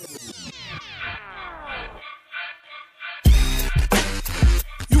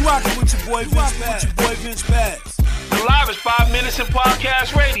rockin' with your boy Vince Bass. The live is 5 minutes in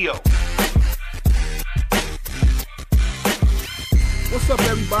podcast radio. What's up,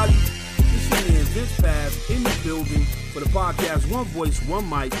 everybody? This is Vince Bass in the building for the podcast One Voice, One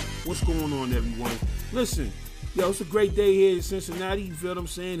Mic. What's going on, everyone? Listen, it's a great day here in Cincinnati. You feel what I'm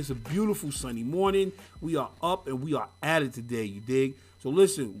saying? It's a beautiful sunny morning. We are up and we are at it today, you dig? So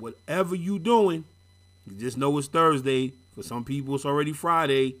listen, whatever you doing, you just know it's Thursday. For some people, it's already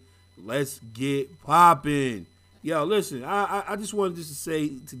Friday. Let's get popping. Yo, listen, I just wanted to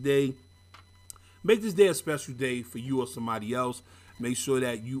say today, make this day a special day for you or somebody else. Make sure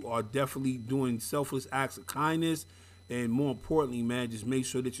that you are definitely doing selfless acts of kindness. And more importantly, man, just make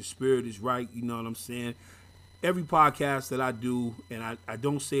sure that your spirit is right. You know what I'm saying? Every podcast that I do, and I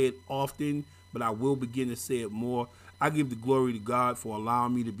don't say it often, but I will begin to say it more, I give the glory to God for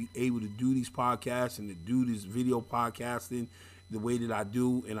allowing me to be able to do these podcasts and to do this video podcasting the way that I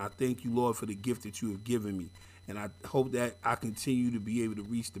do. And I thank you, Lord, for the gift that you have given me. And I hope that I continue to be able to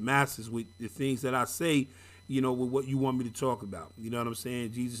reach the masses with the things that I say, with what you want me to talk about. You know what I'm saying?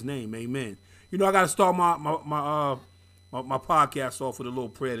 In Jesus' name, amen. I got to start my podcast off with a little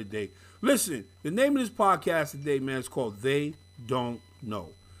prayer today. Listen, the name of this podcast today, man, is called They Don't Know.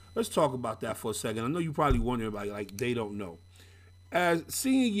 Let's talk about that for a second. I know you're probably wondering about they don't know. As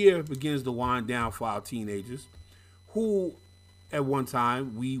senior year begins to wind down for our teenagers, who at one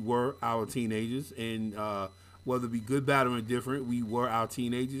time we were our teenagers, and whether it be good, bad, or indifferent, we were our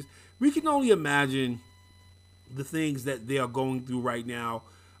teenagers. We can only imagine the things that they are going through right now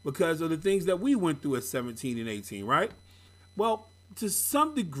because of the things that we went through at 17 and 18, right? Well, to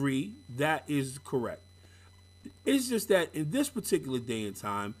some degree, that is correct. It's just that in this particular day and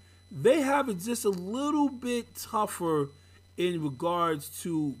time, they have it just a little bit tougher in regards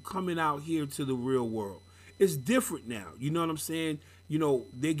to coming out here to the real world. It's different now. You know what I'm saying?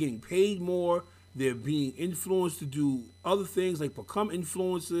 They're getting paid more. They're being influenced to do other things like become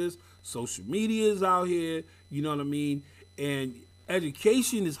influencers. Social media is out here. You know what I mean? And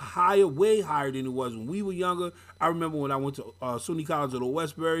education is higher, way higher than it was when we were younger. I remember when I went to SUNY College of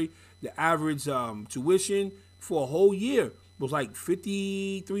Westbury, the average tuition for a whole year was like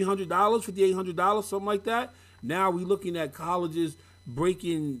 $5,300, $5,800, something like that. Now we're looking at colleges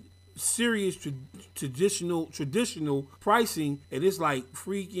breaking serious traditional pricing, and it's like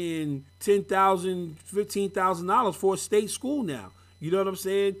freaking $10,000, $15,000 for a state school now. You know what I'm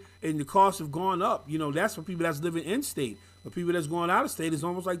saying? And the costs have gone up. That's for people that's living in state. For people that's going out of state, it's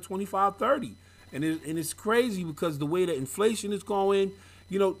almost like 25, 30. And it's crazy because the way that inflation is going,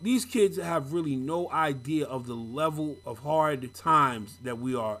 these kids have really no idea of the level of hard times that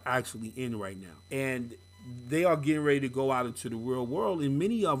we are actually in right now. And they are getting ready to go out into the real world. And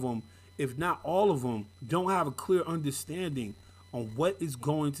many of them, if not all of them, don't have a clear understanding on what it's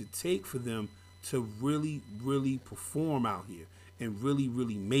going to take for them to really, really perform out here and really,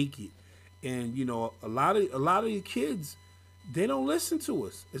 really make it. And, a lot of the kids, they don't listen to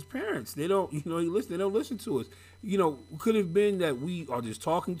us as parents. They don't, they don't listen to us. Could have been that we are just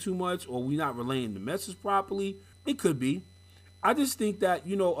talking too much or we're not relaying the message properly. It could be. I just think that,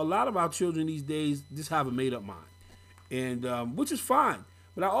 a lot of our children these days just have a made up mind, and which is fine.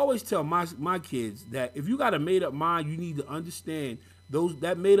 But I always tell my kids that if you got a made up mind, you need to understand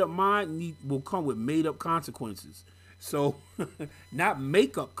that made up mind will come with made up consequences. So not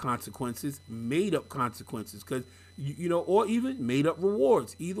make up consequences, made up consequences, because, or even made up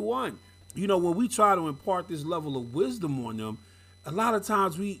rewards, either one. When we try to impart this level of wisdom on them, a lot of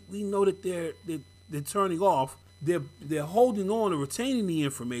times we know that they're turning off. They're holding on and retaining the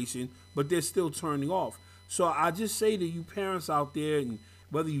information, but they're still turning off. So I just say to you parents out there, and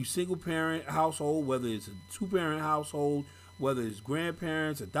whether you single parent household, whether it's a 2-parent household, whether it's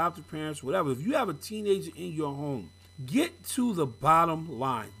grandparents, adopted parents, whatever, if you have a teenager in your home, get to the bottom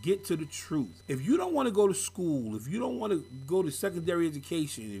line. Get to the truth. If you don't want to go to school, if you don't want to go to secondary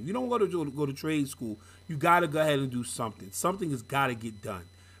education, if you don't want to go to trade school, you got to go ahead and do something. Something has got to get done.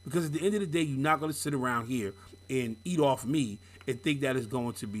 Because at the end of the day, you're not going to sit around here and eat off me and think that it's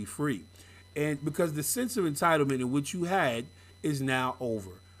going to be free. And because the sense of entitlement in which you had is now over.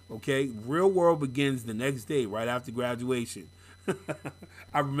 Okay? Real world begins the next day, right after graduation.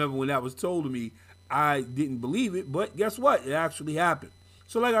 I remember when that was told to me, I didn't believe it, but guess what? It actually happened.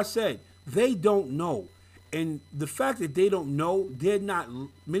 So like I said, they don't know. And the fact that they don't know,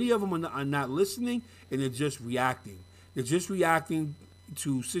 many of them are not listening, and they're just reacting. They're just reacting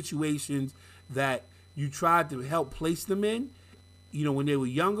to situations that you tried to help place them in, when they were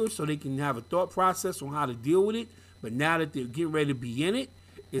younger, so they can have a thought process on how to deal with it. But now that they're getting ready to be in it,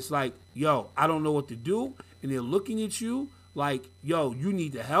 it's like, I don't know what to do. And they're looking at you like, yo, you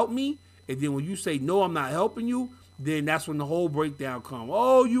need to help me. And then when you say, no, I'm not helping you, then that's when the whole breakdown comes.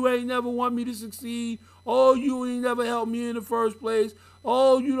 Oh, you ain't never want me to succeed. Oh, you ain't never helped me in the first place.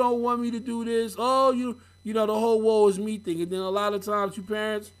 Oh, you don't want me to do this. Oh, you know, the whole woe is me thing. And then a lot of times, you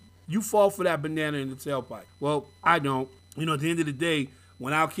parents, you fall for that banana in the tailpipe. Well, I don't. You know, at the end of the day,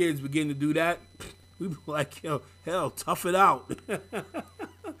 when our kids begin to do that, we be like, yo, hell, tough it out.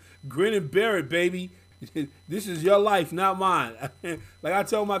 Grin and bear it, baby. This is your life, not mine. Like I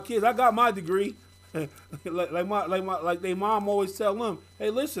tell my kids, I got my degree. like their mom always tell them, hey,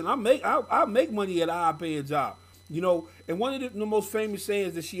 listen, I make money at a high-paying job. You know, and one of the most famous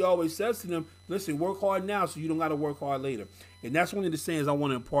sayings that she always says to them, listen, work hard now so you don't got to work hard later. And that's one of the sayings I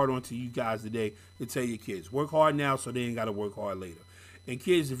want to impart on to you guys today to tell your kids. Work hard now so they ain't got to work hard later. And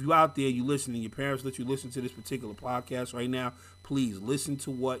kids, if you out there, you listening, your parents let you listen to this particular podcast right now, please listen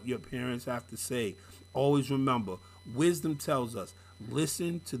to what your parents have to say. Always remember, wisdom tells us,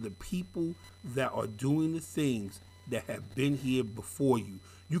 listen to the people that are doing the things that have been here before you.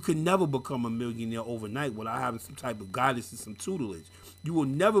 You can never become a millionaire overnight without having some type of guidance and some tutelage. You will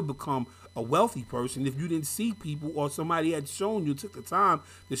never become a wealthy person if you didn't see people or somebody had shown you, took the time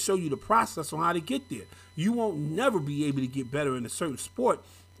to show you the process on how to get there. You won't never be able to get better in a certain sport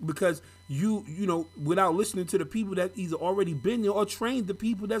because you know, without listening to the people that either already been there or trained the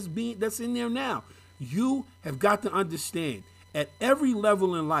people that's in there now. You have got to understand, at every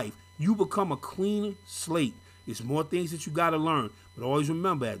level in life, you become a clean slate. There's more things that you got to learn. But always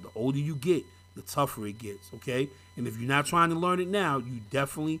remember, as the older you get, the tougher it gets, okay? And if you're not trying to learn it now, you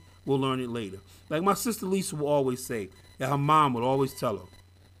definitely will learn it later. Like my sister Lisa will always say, that her mom would always tell her,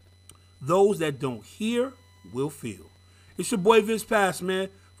 those that don't hear will feel. It's your boy Vince Pass, man,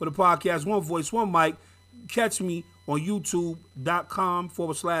 for the podcast One Voice, One Mic. Catch me on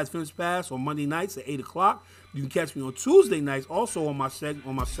youtube.com/Vince Pass on Monday nights at 8 o'clock. You can catch me on Tuesday nights also on my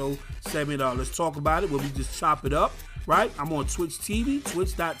show segment, Let's Talk About It, where we just chop it up, right? I'm on Twitch TV,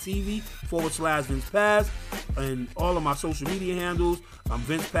 twitch.tv/Vince Pass, and all of my social media handles. I'm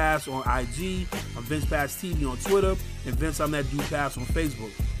Vince Pass on IG, I'm Vince Pass TV on Twitter, and Vince, I'm that dude Pass on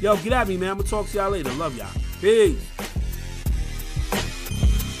Facebook. Yo, get at me, man. I'm going to talk to y'all later. Love y'all. Peace.